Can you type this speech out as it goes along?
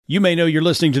You may know you're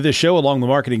listening to this show along the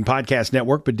Marketing Podcast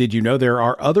Network, but did you know there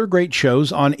are other great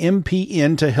shows on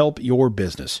MPN to help your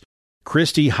business?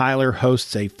 Christy Heiler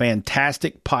hosts a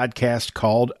fantastic podcast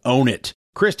called Own It.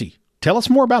 Christy, tell us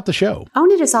more about the show.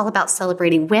 Own It is all about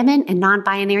celebrating women and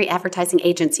non-binary advertising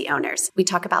agency owners. We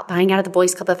talk about buying out of the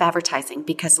Boys Club of Advertising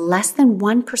because less than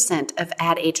 1% of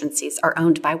ad agencies are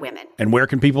owned by women. And where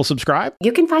can people subscribe?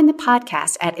 You can find the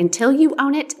podcast at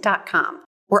untilyouownit.com.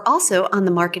 We're also on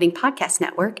the Marketing Podcast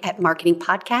Network at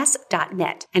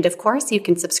marketingpodcast.net. And of course, you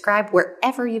can subscribe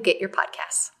wherever you get your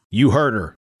podcasts. You heard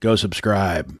her. Go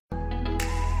subscribe.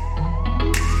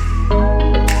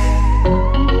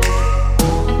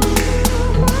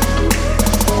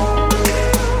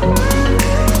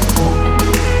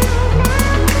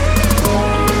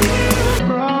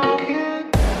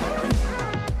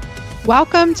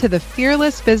 Welcome to the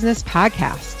Fearless Business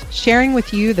Podcast, sharing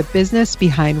with you the business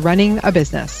behind running a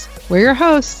business. We're your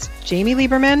hosts, Jamie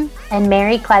Lieberman and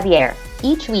Mary Clavier.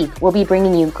 Each week, we'll be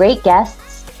bringing you great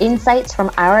guests, insights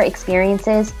from our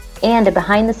experiences, and a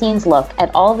behind-the-scenes look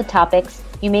at all the topics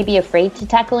you may be afraid to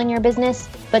tackle in your business,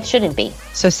 but shouldn't be.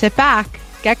 So sit back,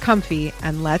 get comfy,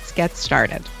 and let's get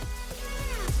started.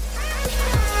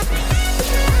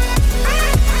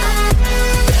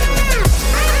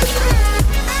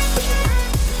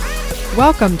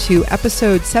 Welcome to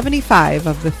episode 75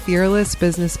 of the Fearless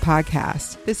Business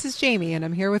Podcast. This is Jamie, and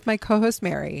I'm here with my co-host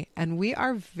Mary, and we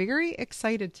are very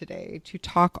excited today to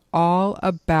talk all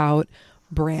about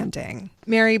branding.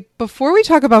 Mary, before we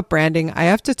talk about branding, I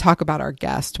have to talk about our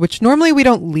guest, which normally we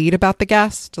don't lead about the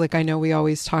guest. Like, I know we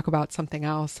always talk about something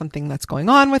else, something that's going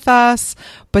on with us.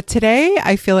 But today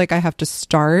I feel like I have to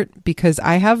start because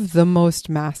I have the most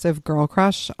massive girl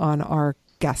crush on our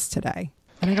guest today.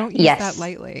 And I don't use that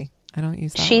lightly. I don't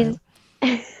use that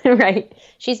word. Right.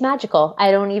 She's magical.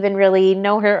 I don't even really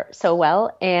know her so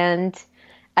well, and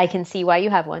I can see why you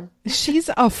have one. She's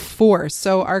a force.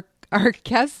 So our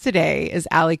guest today is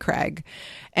Allie Craig,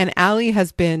 and Allie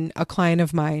has been a client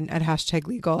of mine at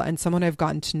 #Legal and someone I've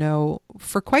gotten to know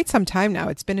for quite some time now.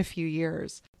 It's been a few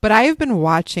years, but I have been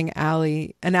watching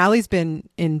Allie, and Allie's been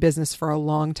in business for a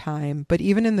long time. But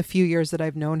even in the few years that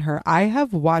I've known her, I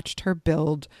have watched her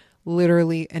build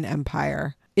literally an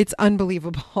empire. It's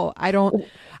unbelievable. I don't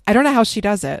know how she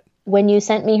does it. When you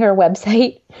sent me her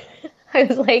website, I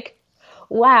was like,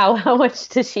 wow, how much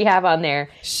does she have on there?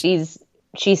 She's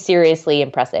seriously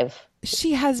impressive.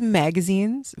 She has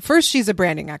magazines. First, she's a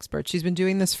branding expert. She's been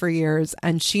doing this for years,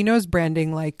 and she knows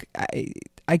branding like I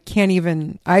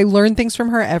learn things from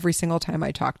her every single time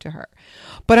I talk to her.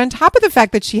 But on top of the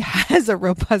fact that she has a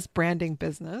robust branding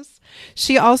business,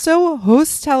 she also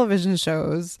hosts television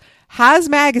shows, has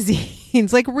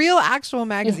magazines, like real actual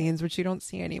magazines, which you don't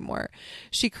see anymore.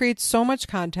 She creates so much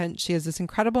content. She has this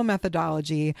incredible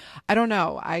methodology. I don't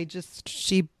know.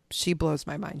 She blows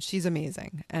my mind. She's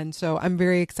amazing. And so I'm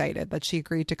very excited that she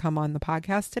agreed to come on the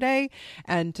podcast today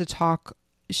and to talk.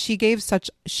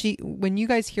 When you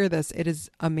guys hear this, it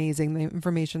is amazing. The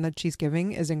information that she's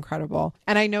giving is incredible.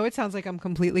 And I know it sounds like I'm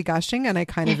completely gushing, and I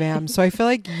kind of am. So I feel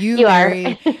like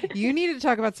Mary, you need to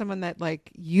talk about someone that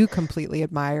like you completely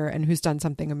admire and who's done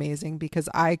something amazing, because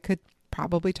I could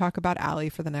probably talk about Allie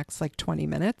for the next like 20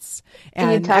 minutes.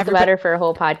 And you talk about her for a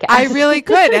whole podcast. I really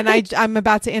could. And I'm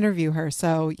about to interview her.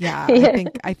 So yeah,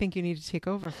 I think you need to take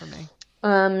over for me.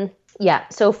 Yeah.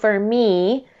 So for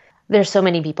me, there's so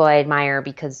many people I admire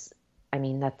because, I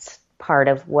mean, that's part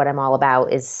of what I'm all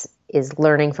about is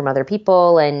learning from other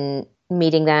people and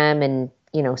meeting them and,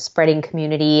 you know, spreading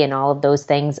community and all of those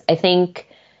things. I think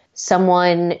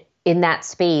someone in that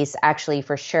space, actually,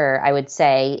 for sure, I would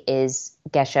say is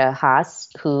Gesche Haas,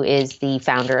 who is the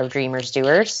founder of Dreamers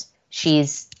Doers.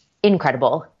 She's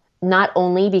incredible, not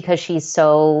only because she's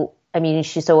so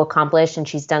accomplished and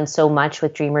she's done so much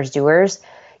with Dreamers Doers.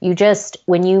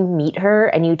 When you meet her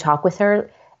and you talk with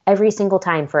her every single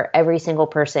time, for every single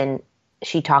person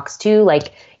she talks to,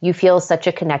 like, you feel such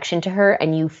a connection to her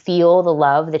and you feel the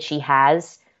love that she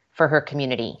has for her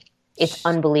community. It's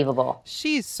unbelievable.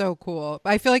 She's so cool.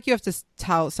 I feel like you have to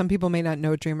tell, some people may not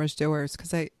know Dreamers Doers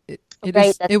because it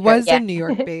was in New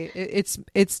York based.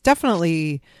 It's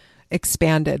definitely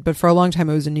expanded, but for a long time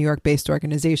it was a New York based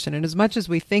organization. And as much as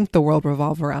we think the world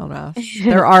revolves around us,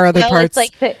 there are other parts.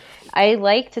 It's like I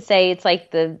like to say it's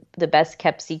like the best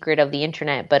kept secret of the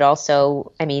internet, but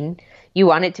also, I mean, you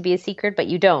want it to be a secret, but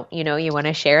you don't, you want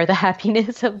to share the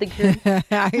happiness of the group.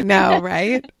 I know,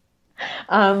 right?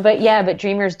 But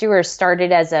Dreamers Doers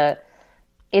started as a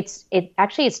brunch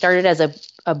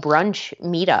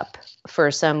meetup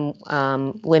for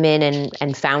some women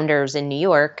and founders in New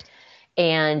York.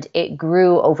 and it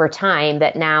grew over time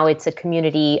that now it's a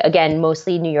community, again,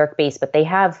 mostly New York based, but they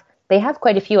have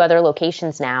quite a few other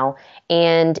locations now,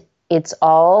 and it's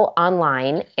all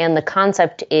online. And the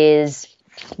concept is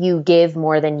you give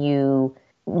more than you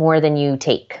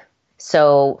take.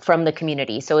 So from the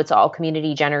community. So it's all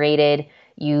community generated.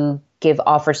 You give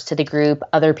offers to the group.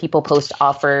 Other people post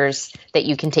offers that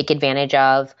you can take advantage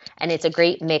of. And it's a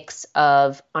great mix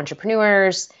of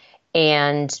entrepreneurs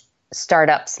and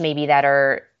startups maybe that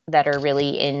are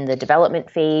really in the development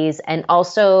phase, and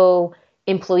also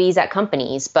employees at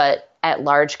companies, but at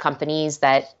large companies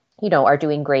that, are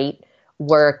doing great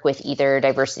work with either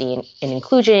diversity and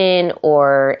inclusion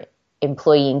or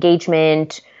employee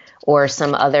engagement or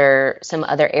some other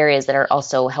areas that are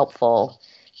also helpful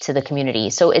to the community.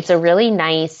 So it's a really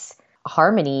nice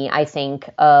harmony, I think,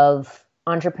 of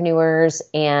entrepreneurs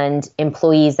and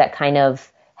employees that kind of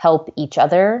help each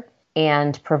other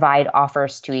and provide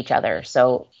offers to each other.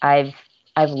 So I've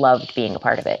loved being a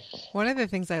part of it. One of the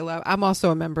things I love, I'm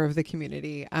also a member of the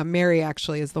community. Mary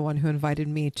actually is the one who invited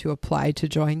me to apply to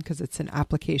join because it's an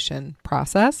application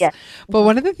process. Yes. But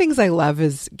one of the things I love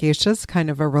is Geisha's kind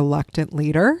of a reluctant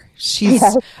leader. She's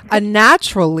a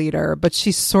natural leader, but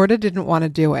she sort of didn't want to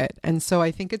do it. And so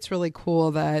I think it's really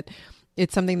cool that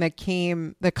it's something that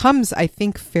comes, I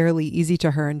think, fairly easy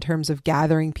to her in terms of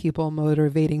gathering people,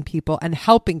 motivating people, and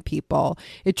helping people.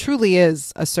 It truly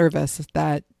is a service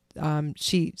that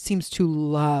she seems to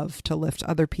love to lift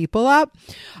other people up,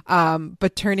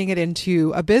 but turning it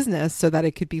into a business so that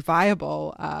it could be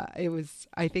viable.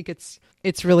 I think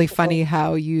it's really funny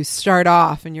how you start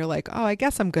off and you're like, oh, I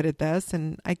guess I'm good at this,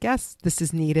 and I guess this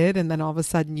is needed, and then all of a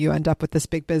sudden you end up with this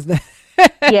big business.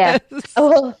 Yeah.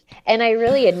 Oh, and I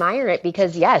really admire it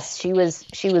because yes, she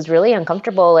was really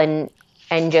uncomfortable and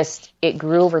just it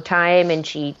grew over time, and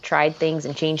she tried things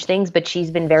and changed things, but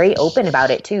she's been very open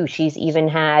about it too. She's even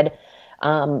had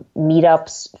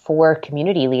meetups for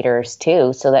community leaders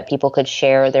too, so that people could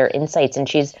share their insights. And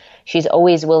she's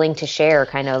always willing to share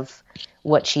kind of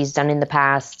what she's done in the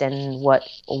past and what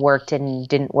worked and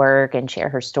didn't work, and share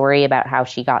her story about how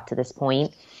she got to this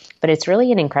point. But it's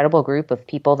really an incredible group of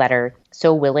people that are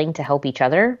so willing to help each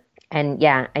other. And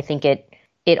yeah, I think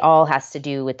it all has to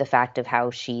do with the fact of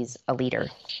how she's a leader.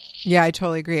 Yeah, I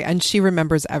totally agree. And she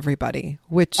remembers everybody,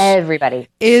 which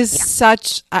is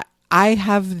such, I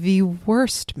have the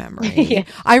worst memory. Yeah.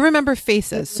 I remember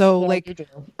faces. So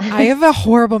I have a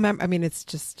horrible memory. I mean, it's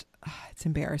just, it's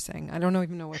embarrassing. I don't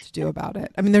even know what to do about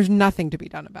it. I mean, there's nothing to be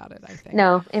done about it, I think.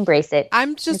 No, embrace it.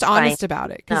 I'm just honest about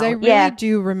it because I really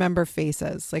do remember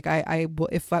faces. Like I will,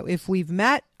 if we've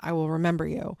met, I will remember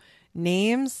you.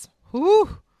 Names,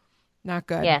 whoo. Not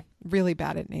good. Yeah. Really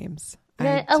bad at names.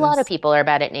 A lot of people are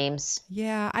bad at names.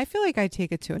 Yeah. I feel like I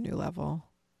take it to a new level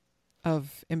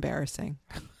of embarrassing.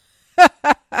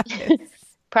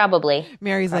 Probably.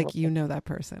 Mary's like, you know that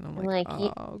person. I'm like,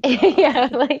 oh, God, yeah,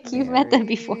 like you've met them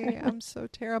before. I'm so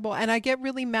terrible. And I get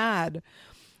really mad.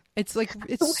 It's like,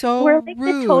 it's so We're like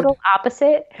rude. The total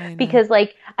opposite because I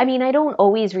don't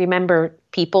always remember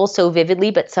people so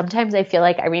vividly, but sometimes I feel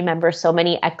like I remember so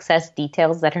many excess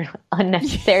details that are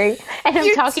unnecessary. And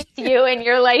I'm talking to you and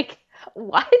you're like,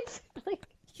 what? Like,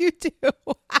 you do.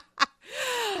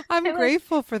 I'm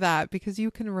grateful for that because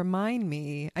you can remind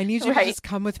me. I need you to just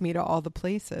come with me to all the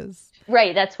places.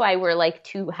 Right. That's why we're like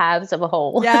two halves of a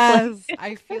whole. Yes.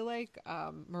 I feel like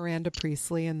Miranda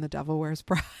Priestley in The Devil Wears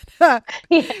Prada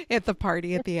at the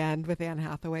party at the end with Anne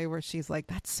Hathaway, where she's like,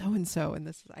 that's so-and-so.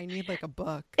 And I need like a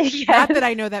book. Yes. Not that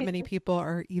I know that many people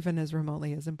are even as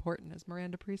remotely as important as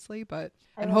Miranda Priestley,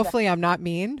 and hopefully I'm not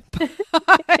mean.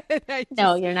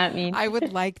 No, you're not mean. I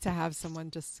would like to have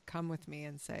someone just come with me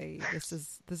and say, this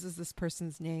is this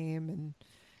person's name. And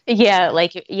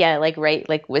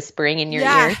like whispering in your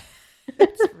ear.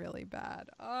 It's really bad.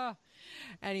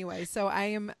 Anyway, so I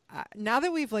am now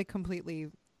that we've like completely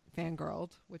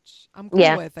fangirled, which I'm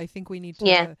cool with. I think we need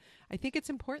to. I think it's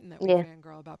important that we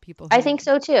fangirl about people. I think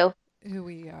so too. Who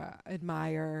we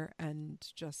admire and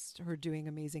just who are doing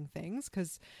amazing things,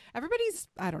 because everybody's.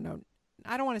 I don't know.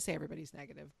 I don't want to say everybody's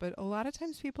negative, but a lot of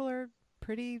times people are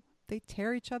pretty. They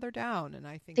tear each other down, and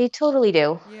I think they totally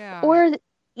do. Yeah. Or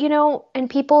and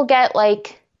people get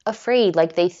like afraid,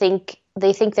 like they think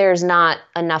there's not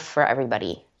enough for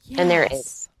everybody. Yes, and there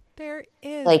is. There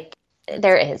is. Like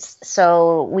there is.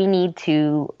 So we need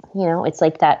to, it's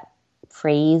like that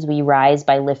phrase, we rise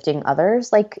by lifting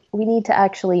others. Like we need to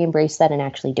actually embrace that and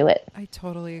actually do it. I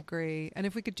totally agree. And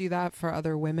if we could do that for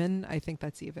other women, I think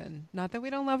that's not that we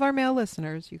don't love our male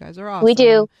listeners. You guys are awesome. We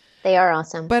do. They are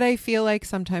awesome. But I feel like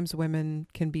sometimes women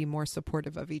can be more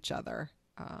supportive of each other.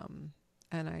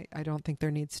 And I don't think there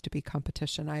needs to be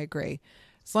competition. I agree.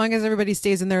 As long as everybody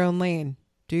stays in their own lane,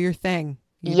 do your thing.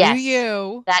 You yes, do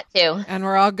you. That too. And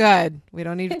we're all good. We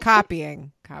don't need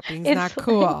copying. Copying's not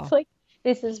cool. It's like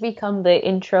this has become the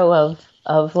intro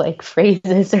of like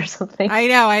phrases or something. I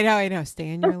know. Stay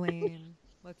in your lane.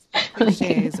 Let's do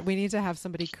cliches. We need to have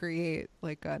somebody create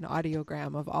like an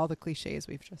audiogram of all the cliches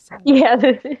we've just said. Yeah.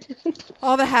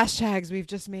 All the hashtags we've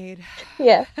just made.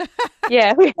 Yeah.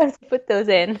 Yeah, we have to put those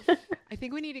in. I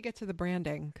think we need to get to the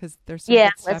branding because there's some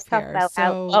good stuff let's talk here. about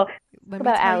So let me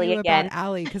tell Allie you again. about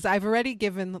Allie, because I've already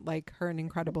given like her an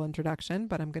incredible introduction,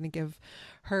 but I'm going to give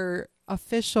her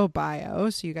official bio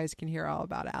so you guys can hear all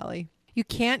about Allie. You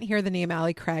can't hear the name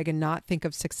Allie Craig and not think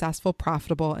of successful,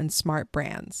 profitable, and smart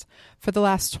brands. For the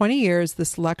last 20 years,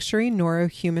 this luxury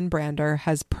neurohuman brander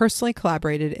has personally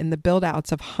collaborated in the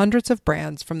build-outs of hundreds of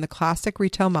brands, from the classic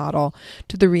retail model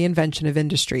to the reinvention of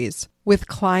industries. With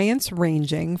clients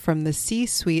ranging from the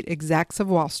C-suite execs of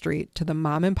Wall Street to the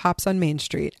mom and pops on Main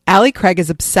Street, Allie Craig is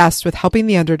obsessed with helping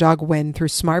the underdog win through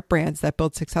smart brands that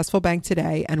build successful bank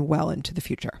today and well into the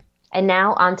future. And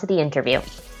now on to the interview.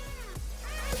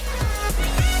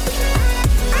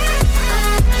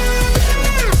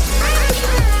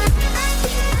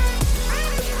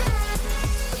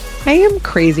 I am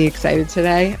crazy excited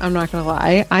today. I'm not going to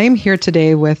lie. I am here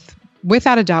today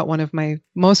without a doubt, one of my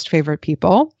most favorite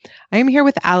people. I am here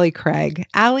with Allie Craig.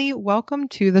 Allie, welcome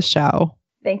to the show.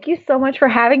 Thank you so much for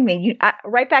having me.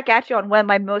 Right back at you on one of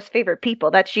my most favorite people.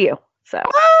 That's you. So,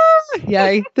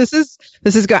 yay! This is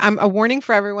good. I'm a warning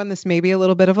for everyone. This may be a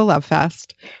little bit of a love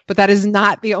fest, but that is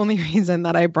not the only reason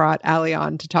that I brought Allie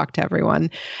on to talk to everyone.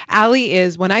 Allie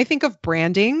is, when I think of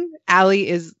branding, Allie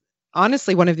is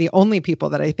honestly one of the only people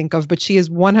that I think of, but she is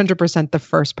 100% the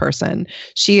first person.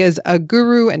 She is a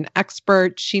guru, an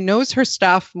expert. She knows her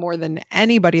stuff more than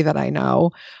anybody that I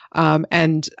know. But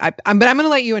I'm going to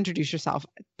let you introduce yourself.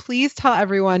 Please tell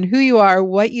everyone who you are,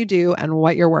 what you do, and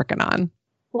what you're working on.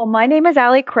 Well, my name is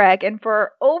Allie Craig, and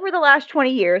for over the last 20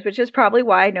 years, which is probably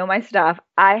why I know my stuff,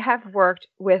 I have worked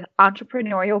with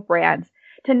entrepreneurial brands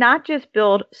to not just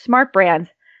build smart brands,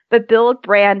 but build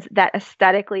brands that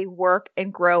aesthetically work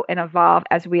and grow and evolve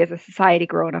as we as a society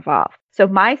grow and evolve. So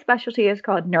my specialty is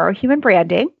called neurohuman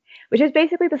branding, which is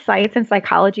basically the science and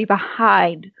psychology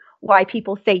behind why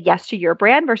people say yes to your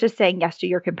brand versus saying yes to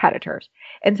your competitors.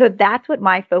 And so that's what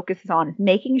my focus is on, is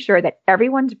making sure that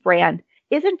everyone's brand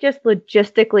isn't just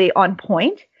logistically on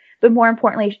point, but more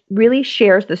importantly, really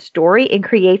shares the story and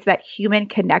creates that human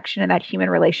connection and that human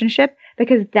relationship,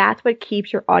 because that's what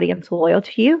keeps your audience loyal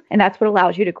to you. And that's what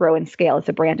allows you to grow and scale as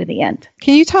a brand in the end.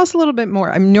 Can you tell us a little bit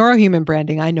more? I'm neurohuman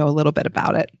branding. I know a little bit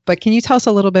about it, but can you tell us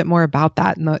a little bit more about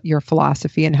that and your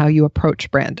philosophy and how you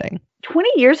approach branding? 20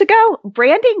 years ago,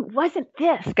 branding wasn't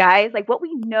this, guys. Like what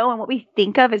we know and what we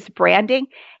think of as branding,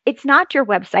 it's not your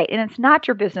website and it's not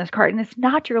your business card and it's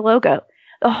not your logo.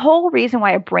 The whole reason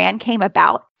why a brand came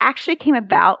about actually came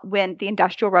about when the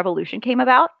Industrial Revolution came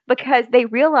about, because they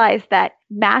realized that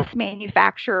mass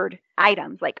manufactured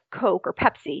items like Coke or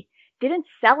Pepsi didn't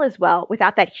sell as well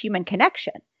without that human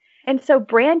connection. And so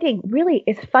branding really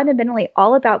is fundamentally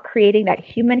all about creating that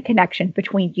human connection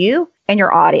between you and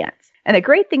your audience. And the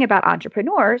great thing about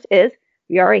entrepreneurs is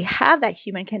we already have that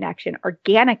human connection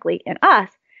organically in us,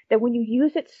 that when you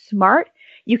use it smart,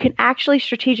 you can actually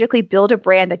strategically build a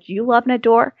brand that you love and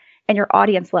adore and your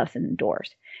audience loves and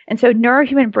adores. And so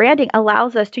neurohuman branding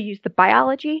allows us to use the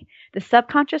biology, the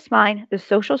subconscious mind, the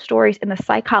social stories, and the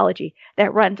psychology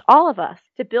that runs all of us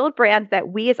to build brands that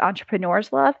we as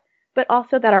entrepreneurs love, but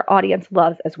also that our audience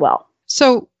loves as well.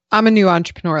 So I'm a new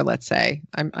entrepreneur, let's say.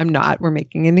 I'm not. We're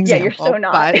making an example. Yeah, you're so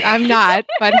not. But I'm not.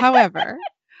 But however,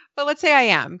 but let's say I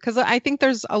am, because I think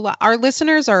there's a lot. Our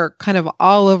listeners are kind of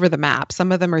all over the map.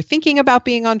 Some of them are thinking about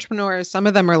being entrepreneurs. Some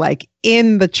of them are like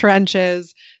in the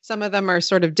trenches. Some of them are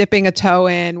sort of dipping a toe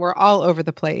in. We're all over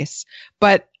the place.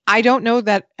 But I don't know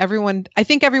that I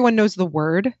think everyone knows the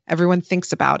word. Everyone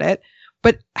thinks about it.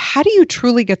 But how do you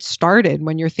truly get started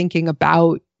when you're thinking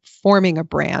about forming a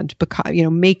brand,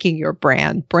 making your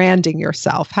brand, branding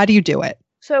yourself? How do you do it?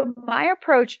 So my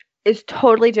approach is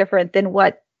totally different than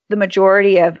what the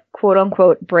majority of quote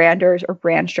unquote branders or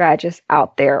brand strategists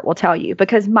out there will tell you,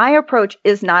 because my approach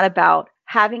is not about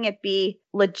having it be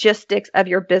logistics of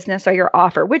your business or your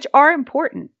offer, which are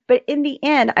important. But in the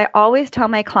end, I always tell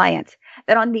my clients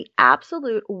that on the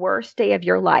absolute worst day of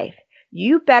your life,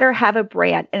 you better have a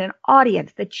brand and an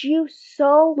audience that you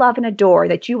so love and adore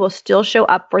that you will still show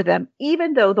up for them,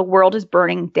 even though the world is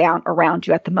burning down around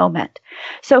you at the moment.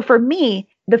 So for me,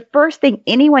 the first thing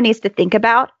anyone needs to think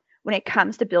about when it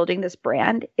comes to building this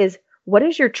brand is, what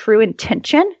is your true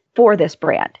intention for this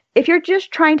brand. If you're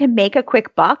just trying to make a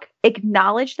quick buck,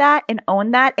 acknowledge that and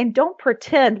own that. And don't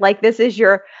pretend like this is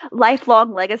your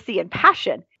lifelong legacy and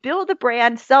passion. Build the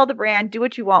brand, sell the brand, do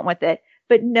what you want with it,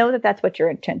 but know that that's what your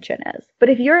intention is. But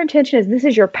if your intention is this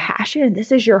is your passion,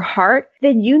 this is your heart,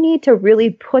 then you need to really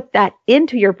put that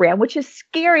into your brand, which is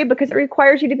scary because it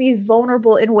requires you to be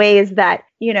vulnerable in ways that,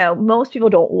 most people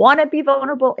don't want to be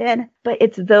vulnerable in, but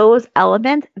it's those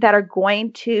elements that are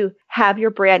going to have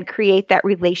your brand create that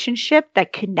relationship,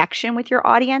 that connection with your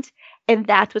audience. And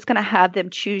that's what's going to have them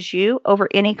choose you over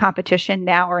any competition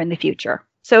now or in the future.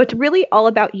 So it's really all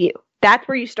about you. That's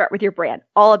where you start with your brand,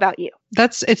 all about you.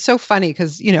 It's so funny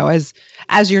because,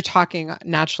 as you're talking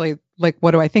naturally, like,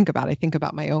 what do I think about? I think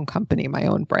about my own company, my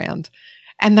own brand.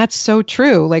 And that's so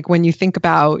true. Like when you think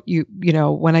about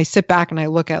when I sit back and I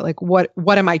look at like, what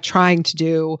am I trying to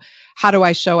do? How do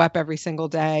I show up every single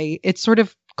day? It sort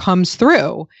of comes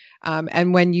through.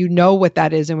 And when you know what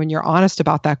that is, and when you're honest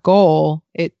about that goal,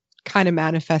 it kind of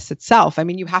manifests itself. I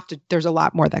mean, there's a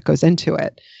lot more that goes into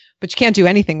it. But you can't do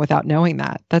anything without knowing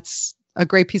that. That's a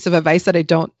great piece of advice that I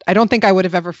don't think I would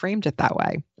have ever framed it that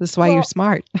way. This is why you're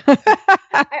smart.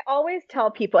 I always tell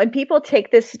people, and people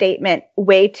take this statement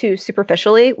way too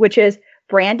superficially, which is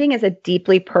branding is a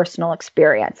deeply personal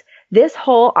experience. This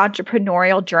whole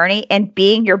entrepreneurial journey and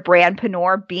being your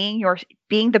brandpreneur,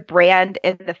 being the brand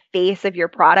and the face of your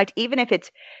product, even if it's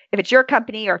your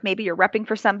company or if maybe you're repping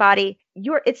for somebody,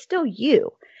 it's still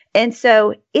you. And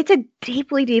so it's a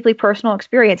deeply, deeply personal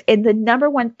experience. And the number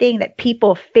one thing that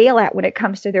people fail at when it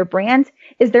comes to their brands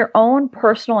is their own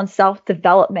personal and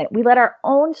self-development. We let our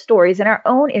own stories and our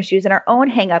own issues and our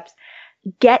own hangups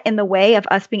get in the way of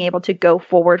us being able to go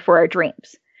forward for our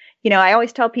dreams. I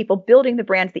always tell people building the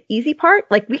brand's the easy part.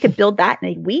 Like we could build that in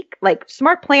a week. Like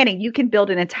smart planning, you can build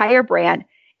an entire brand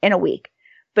in a week.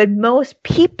 But most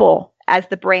people as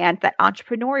the brand, that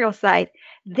entrepreneurial side,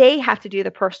 they have to do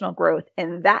the personal growth,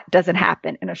 and that doesn't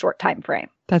happen in a short time frame.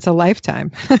 That's a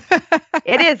lifetime.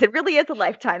 It is. It really is a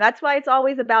lifetime. That's why it's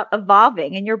always about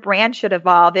evolving, and your brand should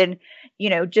evolve, and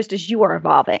just as you are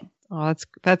evolving. Oh,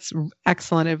 that's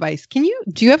excellent advice. Do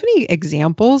you have any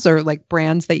examples or like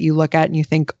brands that you look at and you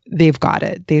think they've got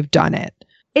it, they've done it?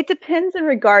 It depends in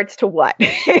regards to what.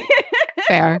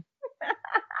 Fair.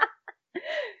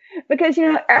 Because,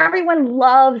 everyone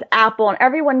loves Apple and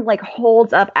everyone like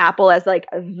holds up Apple as like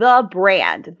the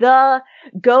brand, the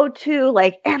go-to,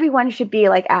 like everyone should be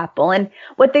like Apple. And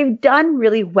what they've done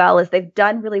really well is they've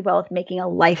done really well with making a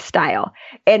lifestyle.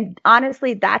 And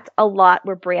honestly, that's a lot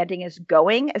where branding is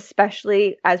going,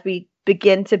 especially as we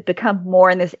begin to become more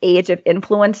in this age of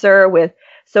influencer with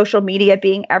social media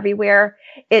being everywhere.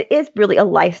 It is really a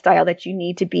lifestyle that you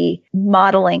need to be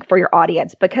modeling for your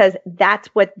audience because that's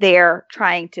what they're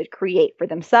trying to create for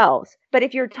themselves. But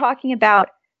if you're talking about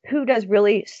who does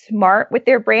really smart with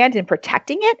their brand and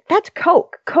protecting it, that's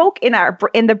Coke. Coke in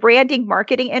the branding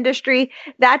marketing industry,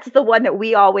 that's the one that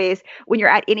we always, when you're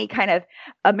at any kind of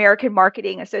American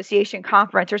Marketing Association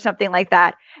conference or something like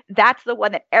that, that's the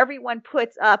one that everyone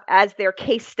puts up as their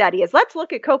case study is let's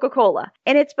look at Coca-Cola.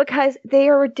 And it's because they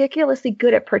are ridiculously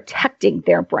good at protecting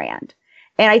their brand.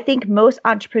 And I think most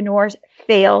entrepreneurs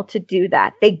fail to do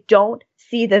that. They don't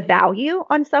see the value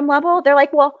on some level. They're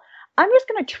like, well, I'm just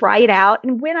going to try it out.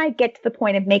 And when I get to the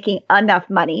point of making enough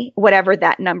money, whatever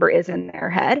that number is in their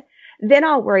head, then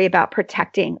I'll worry about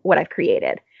protecting what I've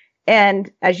created. And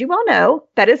as you well know,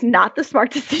 that is not the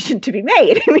smart decision to be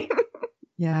made.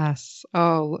 Yes.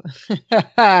 Oh,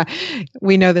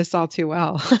 we know this all too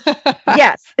well.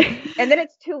 Yes. And then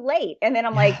it's too late. And then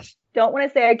I'm like, don't want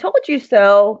to say I told you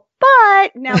so,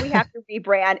 but now we have to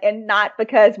rebrand, and not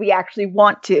because we actually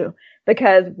want to,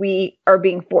 because we are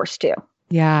being forced to.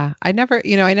 Yeah. I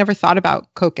never thought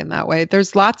about Coke in that way.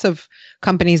 There's lots of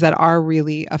companies that are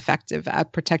really effective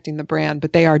at protecting the brand,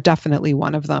 but they are definitely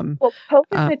one of them. Well, Coke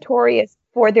is notorious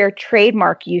for their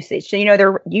trademark usage. So,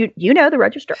 the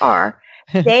Register R,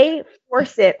 they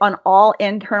force it on all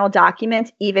internal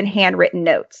documents, even handwritten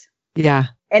notes. Yeah.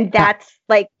 And that's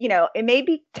like, it may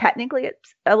be technically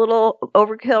it's a little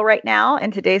overkill right now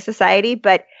in today's society,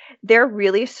 but they're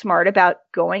really smart about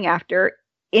going after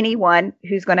anyone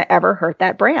who's going to ever hurt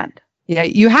that brand. Yeah,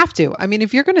 you have to. I mean,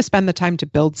 if you're going to spend the time to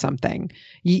build something,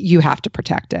 you have to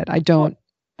protect it. I don't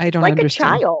like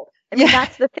understand. A child. I mean,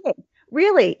 that's the thing.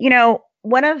 Really,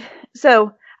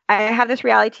 so I have this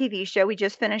reality TV show. We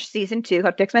just finished season 2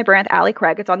 of Fix My Brand, Allie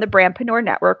Craig. It's on the Brandpreneur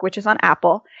Network, which is on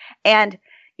Apple. And,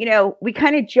 we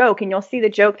kind of joke, and you'll see the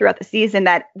joke throughout the season,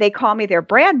 that they call me their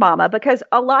brand mama, because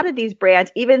a lot of these brands,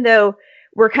 even though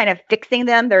we're kind of fixing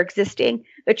them, they're existing,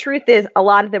 the truth is a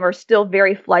lot of them are still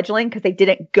very fledgling because they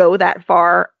didn't go that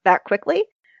far that quickly.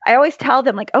 I always tell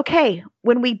them like, okay,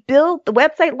 when we build the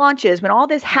website launches, when all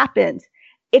this happens,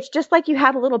 it's just like you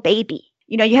have a little baby.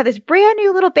 You know, you have this brand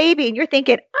new little baby and you're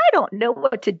thinking, I don't know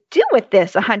what to do with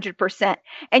this 100%.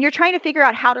 And you're trying to figure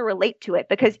out how to relate to it,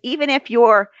 because even if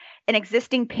you're an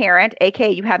existing parent,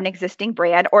 aka you have an existing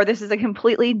brand, or this is a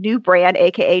completely new brand,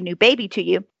 aka new baby to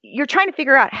you, you're trying to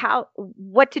figure out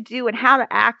what to do and how to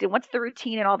act and what's the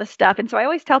routine and all this stuff. And so I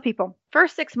always tell people,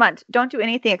 first 6 months, don't do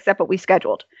anything except what we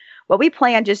scheduled. What we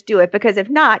plan, just do it, because if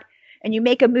not, and you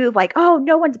make a move like, oh,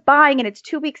 no one's buying and it's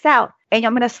 2 weeks out and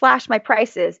I'm going to slash my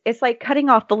prices, it's like cutting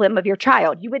off the limb of your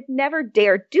child. You would never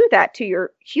dare do that to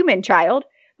your human child,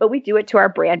 but we do it to our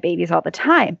brand babies all the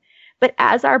time. But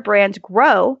as our brands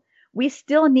grow, we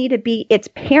still need to be its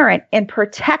parent and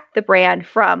protect the brand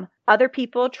from other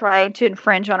people trying to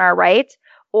infringe on our rights,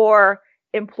 or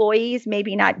employees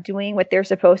maybe not doing what they're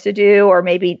supposed to do, or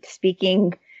maybe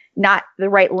speaking not the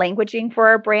right languaging for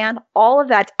our brand. All of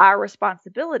that's our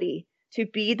responsibility to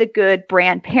be the good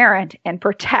brand parent and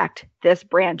protect this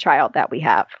brand child that we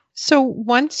have. So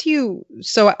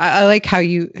I like how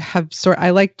you have I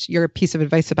liked your piece of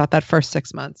advice about that first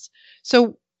 6 months.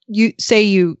 So you say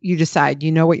you decide,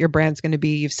 you know what your brand's going to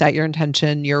be, you've set your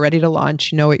intention, you're ready to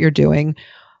launch, you know what you're doing.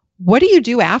 What do you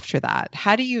do after that?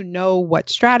 How do you know what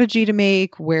strategy to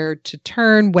make, where to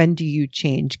turn? When do you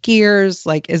change gears?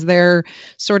 Like, is there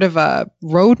sort of a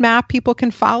roadmap people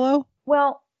can follow?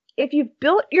 Well, if you've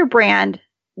built your brand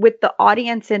with the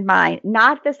audience in mind,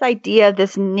 not this idea of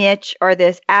this niche or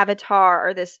this avatar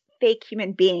or this fake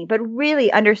human being, but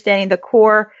really understanding the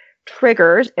core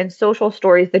triggers and social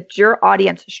stories that your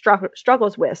audience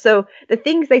struggles with. So the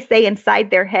things they say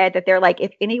inside their head that they're like,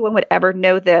 if anyone would ever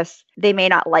know this, they may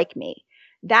not like me.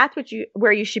 That's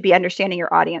where you should be understanding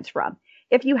your audience from.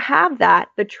 If you have that,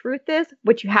 the truth is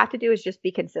what you have to do is just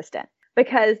be consistent,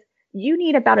 because you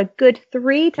need about a good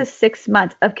 3 to 6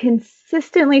 months of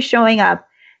consistently showing up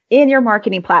in your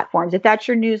marketing platforms. If that's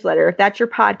your newsletter, if that's your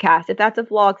podcast, if that's a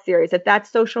vlog series, if that's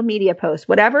social media posts,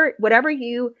 whatever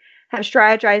you have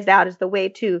strategized out as the way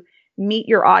to meet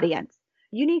your audience.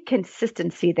 You need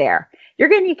consistency there. You're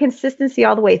going to need consistency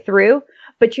all the way through,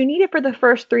 but you need it for the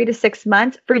first 3 to 6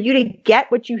 months for you to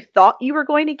get what you thought you were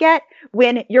going to get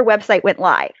when your website went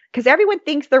live. Because everyone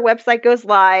thinks their website goes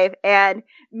live and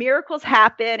miracles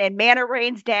happen and manna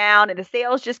rains down and the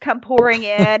sales just come pouring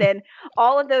in and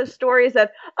all of those stories of,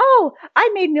 oh, I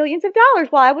made millions of dollars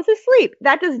while I was asleep.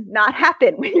 That does not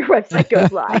happen when your website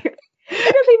goes live.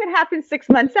 It doesn't even happen 6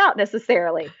 months out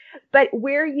necessarily. But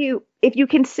if you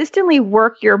consistently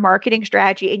work your marketing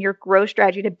strategy and your growth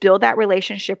strategy to build that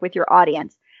relationship with your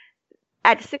audience,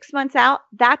 at 6 months out,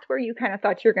 that's where you kind of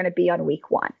thought you're going to be on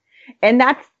week 1. And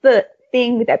that's the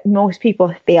thing that most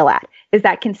people fail at, is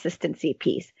that consistency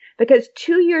piece. Because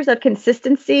 2 years of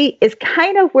consistency is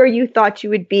kind of where you thought you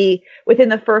would be within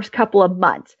the first couple of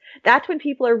months. That's when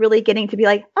people are really getting to be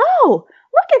like, oh,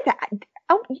 look at that.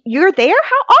 Oh, you're there?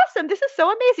 How awesome. This is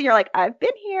so amazing. You're like, I've been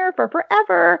here for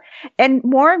forever. And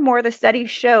more the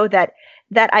studies show that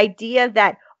idea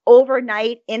that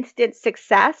overnight instant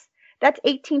success, that's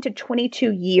 18 to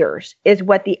 22 years is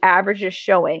what the average is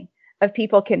showing of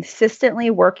people consistently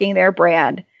working their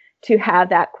brand to have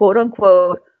that quote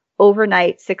unquote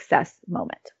overnight success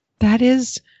moment. That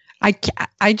is,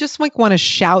 I just want to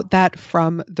shout that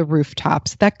from the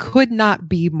rooftops. That could not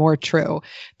be more true.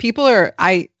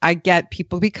 I get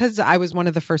people, because I was one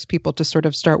of the first people to sort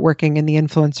of start working in the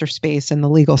influencer space and the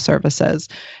legal services.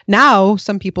 Now,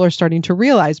 some people are starting to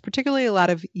realize, particularly a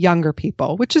lot of younger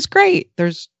people, which is great.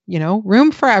 There's,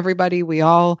 room for everybody. We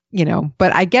all,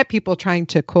 but I get people trying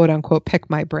to quote unquote pick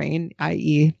my brain,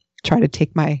 i.e. try to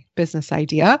take my business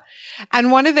idea.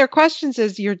 And one of their questions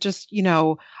is, you're just,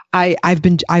 I've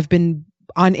been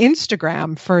on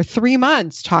Instagram for 3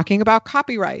 months talking about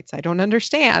copyrights. I don't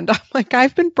understand. I'm like,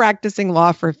 I've been practicing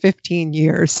law for 15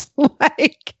 years.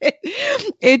 Like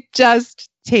it just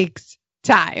takes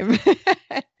time.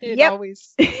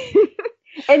 Always.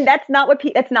 And that's not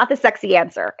that's not the sexy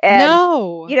answer. And,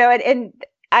 no. And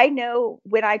I know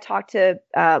when I talk to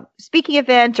speaking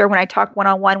events or when I talk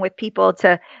one-on-one with people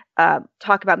to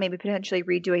talk about maybe potentially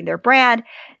redoing their brand,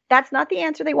 that's not the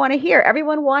answer they want to hear.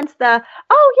 Everyone wants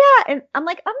oh yeah. And I'm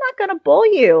like, I'm not going to bull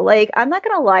you. Like, I'm not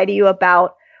going to lie to you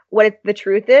about what the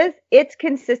truth is. It's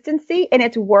consistency and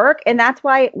it's work. And that's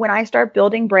why when I start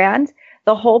building brands,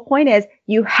 the whole point is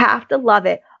you have to love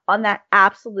it on that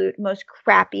absolute most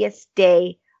crappiest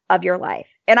day of your life.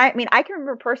 And I mean, I can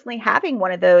remember personally having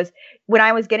one of those when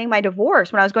I was getting my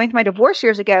divorce. When I was going through my divorce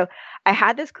years ago, I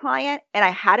had this client and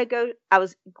I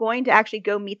was going to actually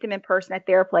go meet them in person at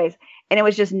their place. And it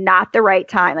was just not the right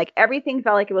time. Like everything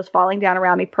felt like it was falling down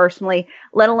around me personally,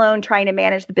 let alone trying to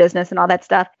manage the business and all that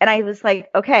stuff. And I was like,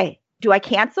 okay, do I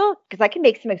cancel? Because I can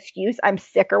make some excuse. I'm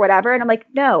sick or whatever. And I'm like,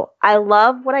 no, I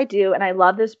love what I do. And I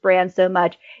love this brand so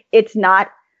much. It's not,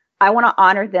 I want to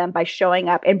honor them by showing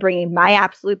up and bringing my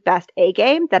absolute best A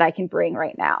game that I can bring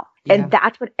right now. Yeah. And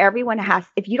that's what everyone has.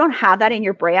 If you don't have that in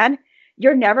your brand,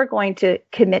 you're never going to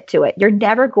commit to it. You're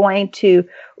never going to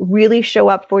really show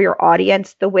up for your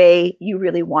audience the way you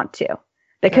really want to.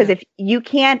 Because if you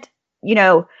can't,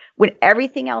 when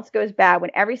everything else goes bad,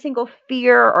 when every single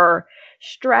fear or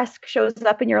stress shows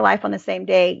up in your life on the same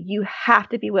day, you have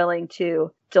to be willing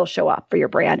to still show up for your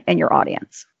brand and your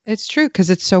audience. It's true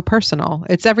because it's so personal.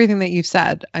 It's everything that you've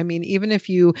said. I mean, even if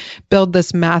you build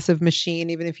this massive machine,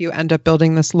 even if you end up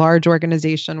building this large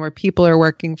organization where people are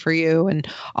working for you and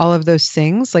all of those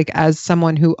things, like as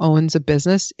someone who owns a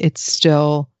business, it's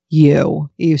still you.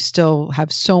 You still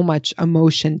have so much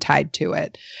emotion tied to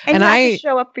it. And you have to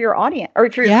show up for your audience or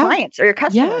for your clients or your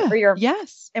customers or your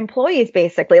employees,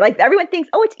 basically. Like everyone thinks,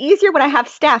 oh, it's easier when I have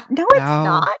staff. No, it's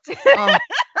not.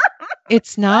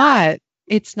 It's not.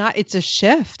 It's not, it's a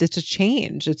shift. It's a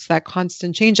change. It's that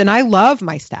constant change. And I love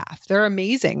my staff. They're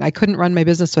amazing. I couldn't run my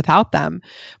business without them,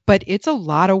 but it's a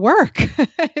lot of work.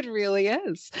 It really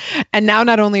is. And now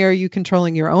not only are you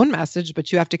controlling your own message,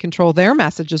 but you have to control their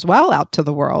message as well out to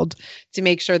the world to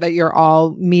make sure that you're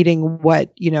all meeting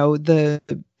what,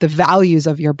 the values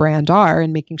of your brand are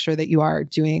and making sure that you are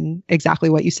doing exactly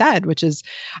what you said, which is,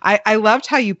 I loved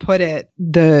how you put it,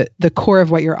 the core of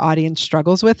what your audience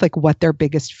struggles with, like what their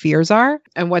biggest fears are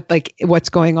and what's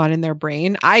going on in their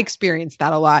brain. I experienced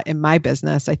that a lot in my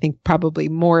business. I think probably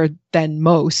more than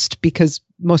most because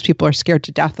most people are scared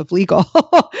to death of legal.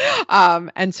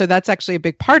 And so that's actually a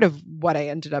big part of what I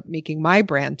ended up making my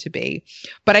brand to be.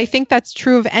 But I think that's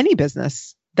true of any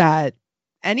business that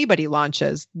anybody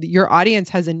launches. Your audience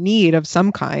has a need of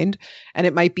some kind, and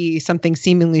it might be something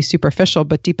seemingly superficial,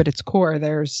 but deep at its core,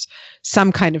 there's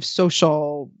some kind of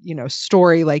social,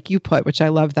 story like you put, which I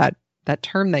love that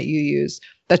term that you use,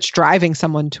 that's driving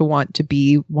someone to want to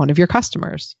be one of your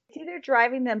customers. It's either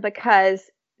driving them because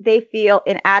they feel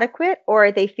inadequate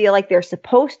or they feel like they're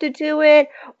supposed to do it.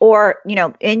 Or,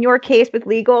 in your case with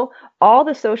legal, all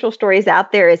the social stories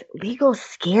out there is legal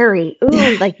scary.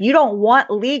 Ooh, like you don't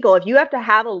want legal. If you have to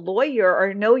have a lawyer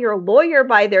or know your lawyer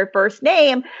by their first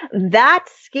name,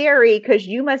 that's scary because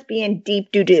you must be in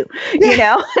deep doo-doo,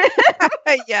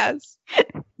 Yes.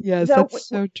 Yes, so, that's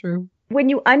so true. When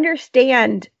you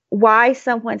understand why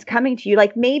someone's coming to you,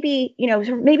 like maybe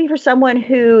for someone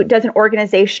who does an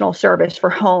organizational service for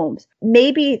homes,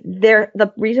 maybe the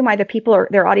reason why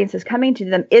their audience is coming to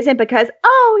them isn't because,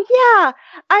 oh yeah,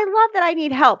 I love that I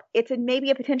need help. It's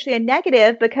maybe potentially a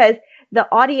negative because the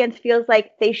audience feels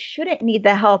like they shouldn't need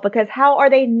the help because how are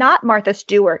they not Martha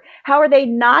Stewart? How are they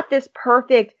not this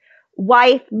perfect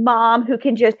wife, mom who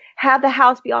can just have the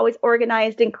house be always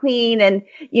organized and clean and,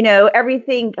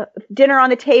 everything, dinner on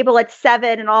the table at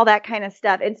 7 and all that kind of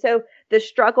stuff. And so the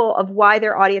struggle of why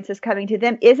their audience is coming to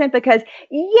them isn't because,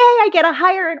 yay, I get to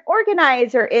hire an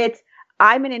organizer. It's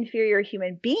I'm an inferior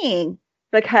human being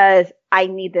because I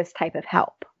need this type of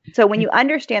help. So when you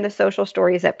understand the social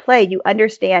stories at play, you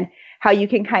understand how you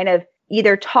can kind of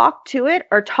either talk to it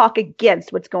or talk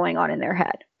against what's going on in their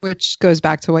head. Which goes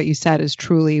back to what you said is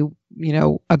truly,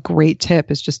 a great tip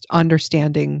is just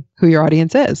understanding who your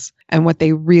audience is and what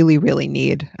they really, really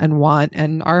need and want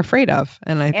and are afraid of.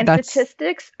 And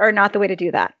statistics are not the way to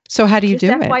do that. So how do you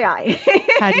do it? FYI.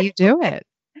 How do you do it?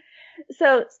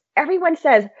 So everyone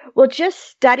says, well, just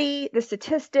study the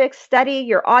statistics, study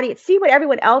your audience, see what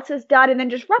everyone else has done, and then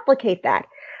just replicate that,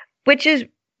 which is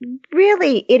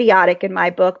really idiotic in my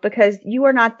book because you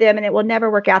are not them and it will never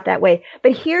work out that way.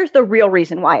 But here's the real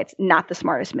reason why it's not the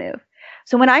smartest move.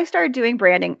 So when I started doing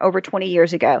branding over 20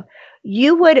 years ago,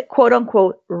 you would quote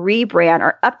unquote rebrand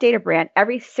or update a brand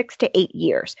every 6 to 8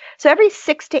 years. So every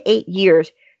 6 to 8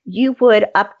 years, you would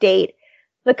update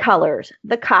the colors,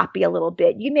 the copy a little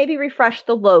bit. You maybe refresh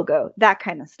the logo, that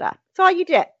kind of stuff. That's all you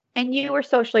did. And you were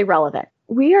socially relevant.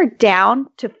 We are down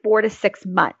to 4 to 6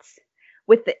 months.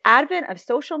 With the advent of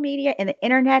social media and the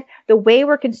internet, the way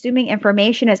we're consuming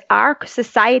information as our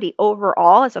society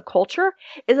overall as a culture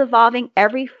is evolving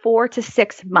every 4 to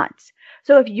 6 months.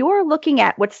 So if you're looking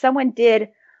at what someone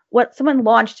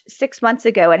launched 6 months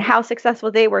ago and how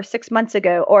successful they were 6 months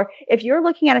ago, or if you're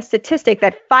looking at a statistic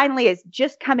that finally is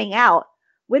just coming out,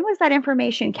 when was that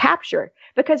information captured?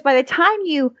 Because by the time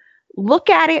you look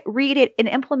at it, read it, and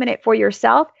implement it for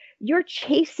yourself, you're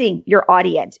chasing your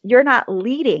audience. You're not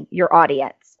leading your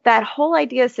audience. That whole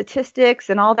idea of statistics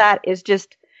and all that is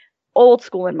just old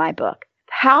school in my book.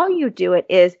 How you do it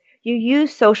is you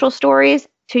use social stories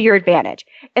to your advantage.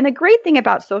 And the great thing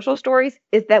about social stories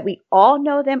is that we all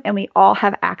know them and we all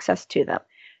have access to them.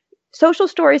 Social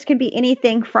stories can be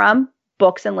anything from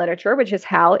books and literature, which is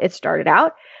how it started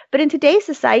out. But in today's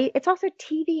society, it's also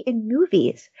TV and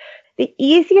movies. The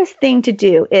easiest thing to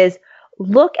do is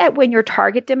look at when your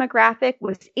target demographic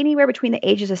was anywhere between the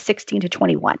ages of 16 to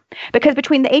 21. Because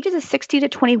between the ages of 16 to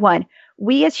 21,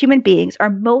 we as human beings are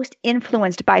most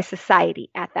influenced by society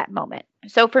at that moment.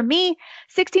 So for me,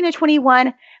 16 to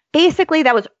 21, basically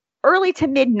that was early to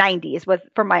mid 90s was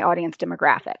for my audience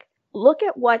demographic. Look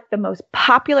at what the most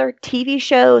popular TV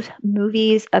shows,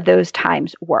 movies of those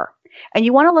times were. And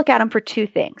you want to look at them for two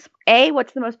things. A,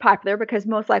 what's the most popular? Because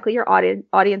most likely your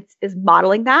audience is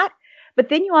modeling that. But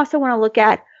then you also want to look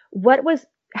at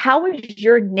how was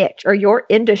your niche or your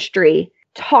industry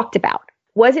talked about?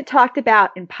 Was it talked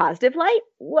about in positive light?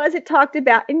 Was it talked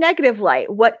about in negative light?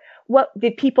 What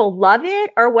did people love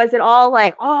it? Or was it all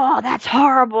like, oh, that's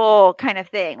horrible kind of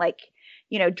thing? Like,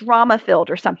 drama filled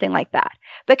or something like that.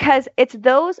 Because it's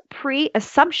those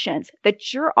pre-assumptions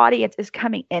that your audience is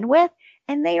coming in with,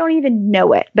 and they don't even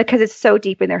know it because it's so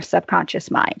deep in their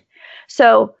subconscious mind.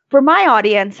 So for my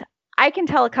audience, I can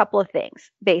tell a couple of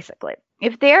things, basically.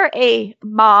 If they're a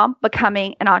mom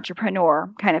becoming an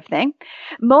entrepreneur kind of thing,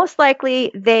 most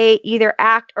likely they either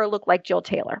act or look like Jill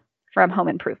Taylor from Home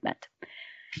Improvement.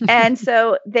 And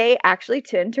so they actually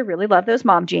tend to really love those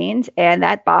mom jeans and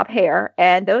that bob hair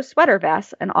and those sweater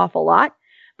vests an awful lot.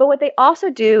 But what they also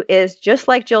do is, just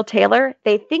like Jill Taylor,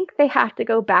 they think they have to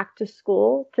go back to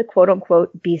school to quote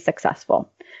unquote be successful.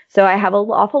 So I have an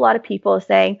awful lot of people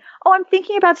saying, oh, I'm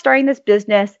thinking about starting this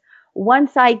business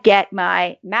once I get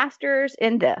my master's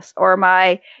in this, or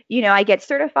I get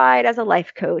certified as a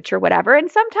life coach or whatever.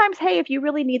 And sometimes, hey, if you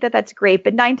really need that, that's great.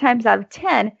 But 9 times out of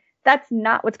 10, that's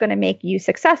not what's going to make you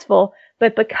successful.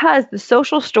 But because the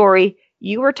social story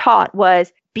you were taught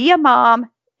was be a mom.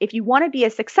 If you want to be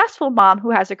a successful mom who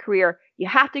has a career, you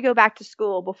have to go back to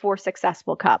school before success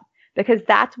will come. Because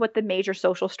that's what the major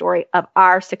social story of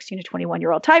our 16 to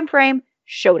 21-year-old time frame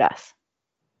showed us.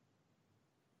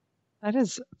 That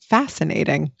is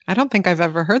fascinating. I don't think I've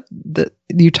ever heard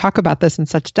you talk about this in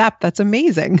such depth. That's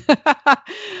amazing.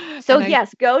 So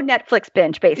yes, go Netflix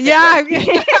binge, basically. Yeah.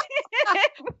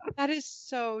 That is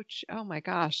so, oh my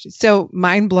gosh. So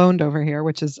mind blown over here,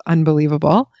 which is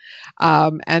unbelievable.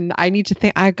 And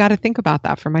I got to think about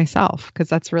that for myself because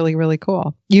that's really, really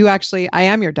cool. I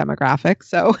am your demographic.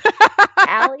 So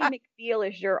Ally McBeal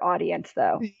is your audience,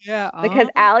 though. Yeah. Because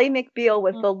Ally McBeal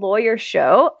was the lawyer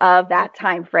show of that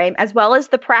time frame, as well as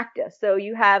The Practice. So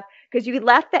because you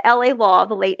left the LA law of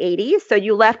the late 80s. So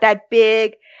you left that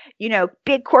big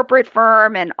corporate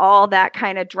firm and all that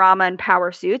kind of drama and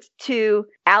power suits to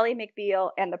Ally McBeal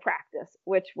and The Practice,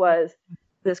 which was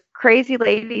this crazy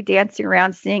lady dancing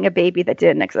around seeing a baby that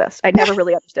didn't exist. I never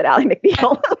really understood Ally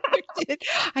McBeal.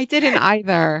 I didn't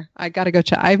either. I got to go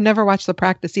check. I've never watched The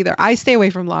Practice either. I stay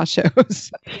away from law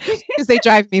shows because they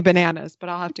drive me bananas, but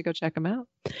I'll have to go check them out.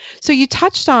 So you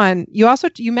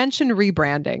mentioned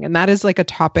rebranding, and that is like a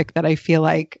topic that I feel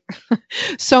like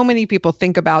so many people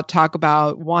think about, talk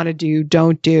about, want to do,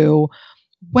 don't do.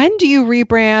 When do you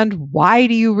rebrand? Why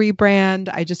do you rebrand?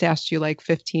 I just asked you like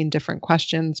 15 different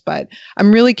questions, but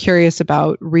I'm really curious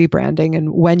about rebranding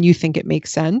and when you think it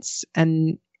makes sense.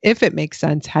 And if it makes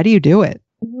sense, how do you do it?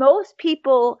 Most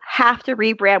people have to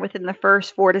rebrand within the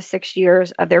first 4 to 6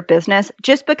 years of their business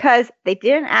just because they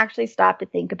didn't actually stop to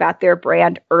think about their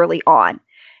brand early on.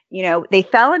 They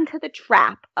fell into the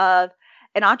trap of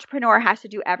an entrepreneur has to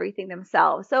do everything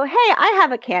themselves. So, hey, I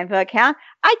have a Canva account.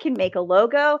 I can make a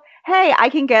logo. Hey, I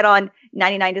can get on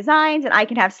 99 Designs and I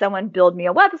can have someone build me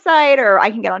a website, or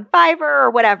I can get on Fiverr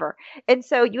or whatever. And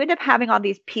so you end up having all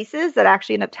these pieces that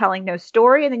actually end up telling no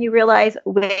story. And then you realize,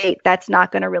 wait, that's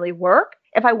not going to really work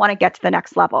if I want to get to the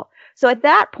next level. So at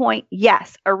that point,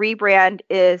 yes, a rebrand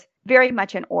is very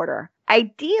much in order.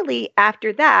 Ideally,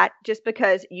 after that, just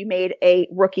because you made a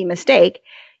rookie mistake,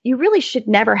 you really should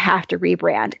never have to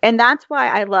rebrand. And that's why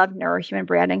I love neurohuman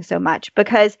branding so much,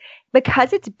 because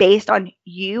it's based on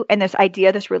you and this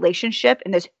idea, this relationship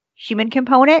and this human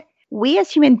component. We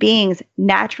as human beings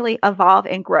naturally evolve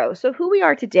and grow. So who we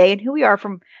are today and who we are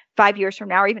from 5 years from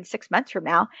now, or even 6 months from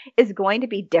now, is going to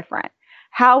be different.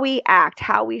 How we act,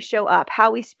 how we show up,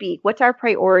 how we speak, what's our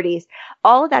priorities,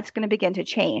 all of that's going to begin to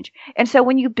change. And so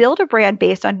when you build a brand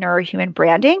based on neurohuman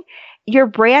branding, your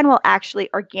brand will actually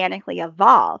organically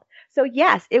evolve. So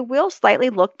yes, it will slightly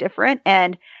look different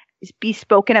and be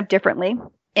spoken of differently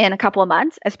in a couple of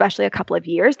months, especially a couple of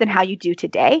years, than how you do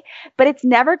today. But it's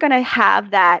never going to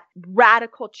have that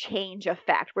radical change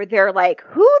effect where they're like,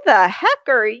 who the heck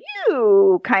are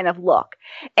you kind of look.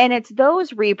 And it's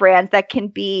those rebrands that can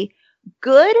be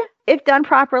good if done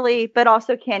properly, but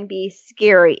also can be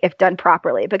scary if done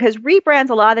properly, because rebrands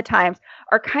a lot of the times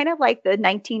are kind of like the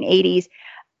 1980s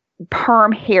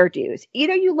perm hairdos.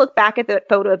 Either you look back at the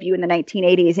photo of you in the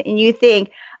 1980s and you think,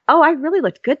 oh, I really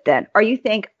looked good then. Or you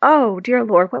think, oh, dear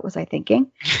Lord, what was I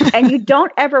thinking? And you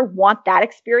don't ever want that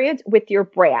experience with your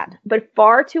brand. But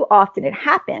far too often it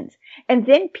happens. And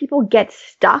then people get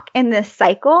stuck in this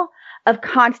cycle of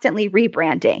constantly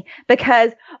rebranding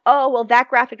because, oh, well, that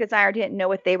graphic designer didn't know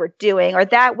what they were doing, or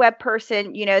that web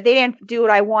person, they didn't do what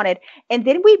I wanted. And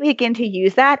then we begin to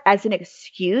use that as an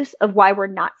excuse of why we're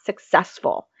not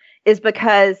successful, is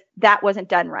because that wasn't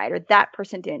done right, or that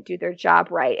person didn't do their job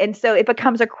right. And so it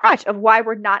becomes a crutch of why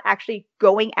we're not actually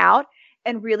going out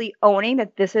and really owning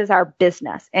that this is our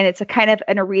business. And it's a kind of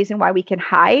a reason why we can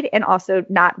hide and also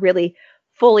not really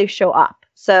fully show up.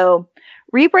 So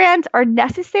rebrands are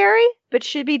necessary, but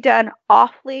should be done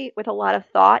awfully with a lot of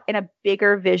thought and a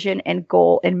bigger vision and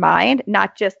goal in mind,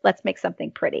 not just let's make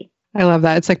something pretty. I love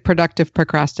that. It's like productive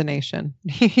procrastination.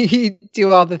 You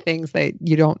do all the things that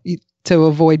to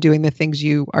avoid doing the things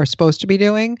you are supposed to be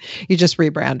doing. You just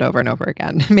rebrand over and over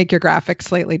again, make your graphics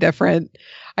slightly different.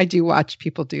 I do watch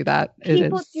people do that.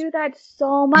 People do that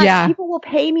so much. Yeah. People will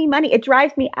pay me money. It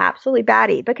drives me absolutely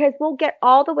batty because we'll get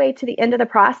all the way to the end of the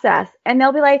process and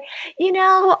they'll be like,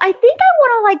 I think I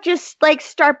want to just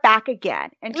start back again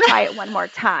and try it one more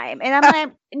time. And I'm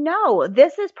like, no,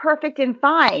 this is perfect and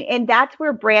fine. And that's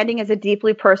where branding as a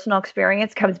deeply personal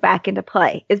experience comes back into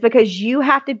play, is because you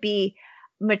have to be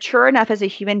mature enough as a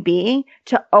human being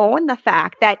to own the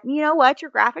fact that, your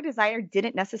graphic designer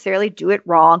didn't necessarily do it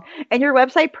wrong and your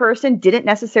website person didn't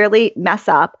necessarily mess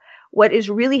up. What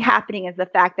is really happening is the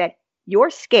fact that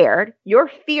you're scared. Your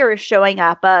fear is showing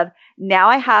up of, now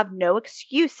I have no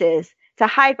excuses to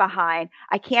hide behind.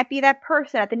 I can't be that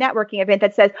person at the networking event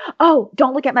that says, oh,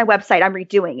 don't look at my website, I'm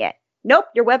redoing it. Nope,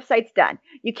 your website's done.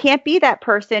 You can't be that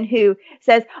person who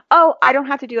says, oh, I don't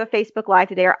have to do a Facebook Live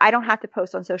today, or I don't have to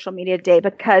post on social media today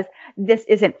because this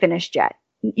isn't finished yet.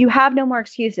 You have no more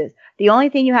excuses. The only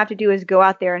thing you have to do is go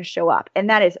out there and show up. And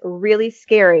that is really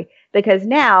scary because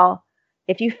now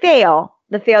if you fail,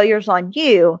 the failure's on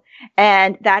you.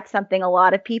 And that's something a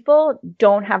lot of people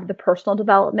don't have the personal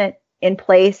development in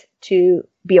place to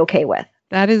be okay with.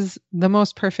 That is the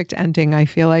most perfect ending, I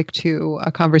feel like, to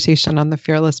a conversation on the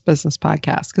Fearless Business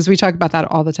Podcast, because we talk about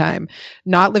that all the time.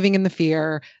 Not living in the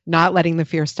fear, not letting the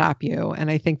fear stop you.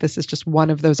 And I think this is just one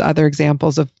of those other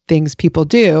examples of things people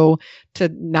do to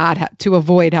to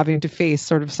avoid having to face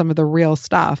sort of some of the real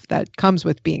stuff that comes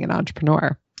with being an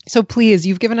entrepreneur. So please,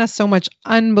 you've given us so much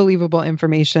unbelievable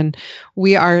information.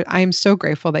 I'm so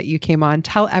grateful that you came on.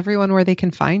 Tell everyone where they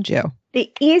can find you. The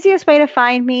easiest way to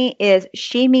find me is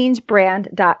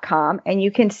shemeansbrand.com, and you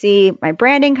can see my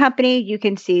branding company, you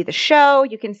can see the show,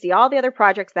 you can see all the other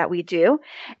projects that we do.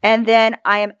 And then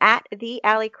I am at the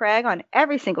Allie Craig on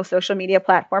every single social media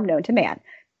platform known to man.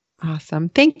 Awesome.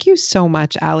 Thank you so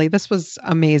much, Allie. This was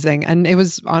amazing. And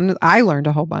I learned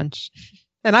a whole bunch.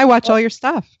 And I watch all your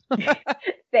stuff.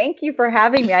 Thank you for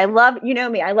having me. I love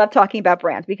talking about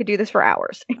brands. We could do this for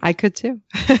hours. I could too.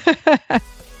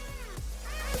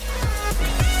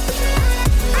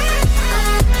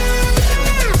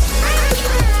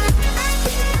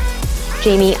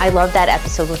 Jamie, I love that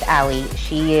episode with Allie.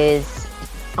 She is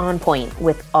on point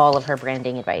with all of her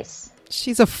branding advice.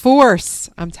 She's a force.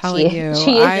 I'm telling you.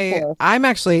 She is a force. I'm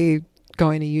actually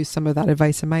going to use some of that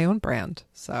advice in my own brand.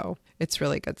 So it's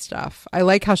really good stuff. I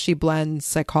like how she blends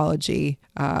psychology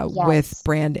with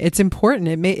brand. It's important.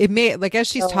 It may like as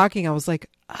she's talking, I was like,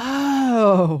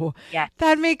 oh,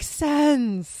 that makes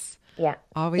sense. Yeah.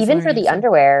 Always even for the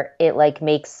underwear, it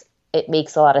makes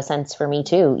a lot of sense for me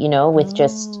too, with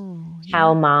just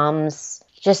how moms,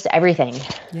 just everything,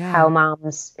 how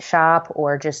moms shop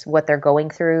or just what they're going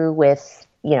through with,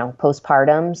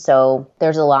 postpartum. So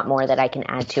there's a lot more that I can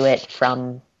add to it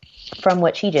from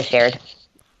what she just shared.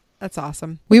 That's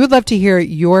awesome. We would love to hear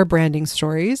your branding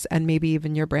stories and maybe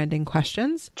even your branding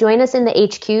questions. Join us in the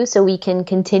HQ so we can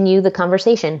continue the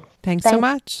conversation. Thanks so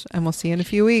much. And we'll see you in a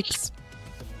few weeks.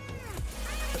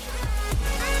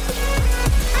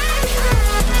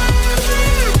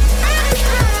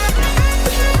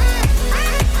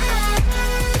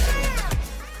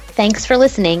 Thanks for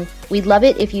listening. We'd love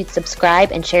it if you'd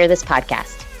subscribe and share this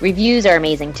podcast. Reviews are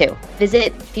amazing too.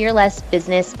 Visit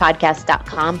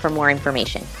fearlessbusinesspodcast.com for more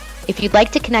information. If you'd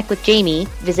like to connect with Jamie,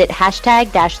 visit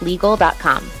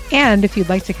 #legal.com. And if you'd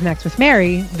like to connect with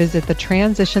Mary, visit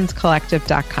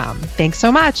thetransitionscollective.com. Thanks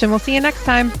so much, and we'll see you next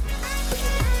time.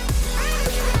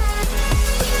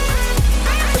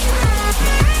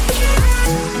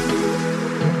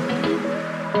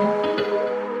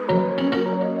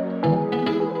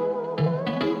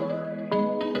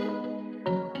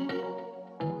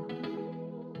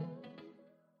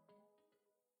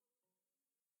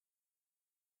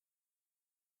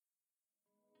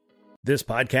 This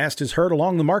podcast is heard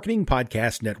along the Marketing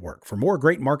Podcast Network. For more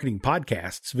great marketing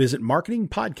podcasts, visit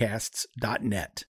marketingpodcasts.net.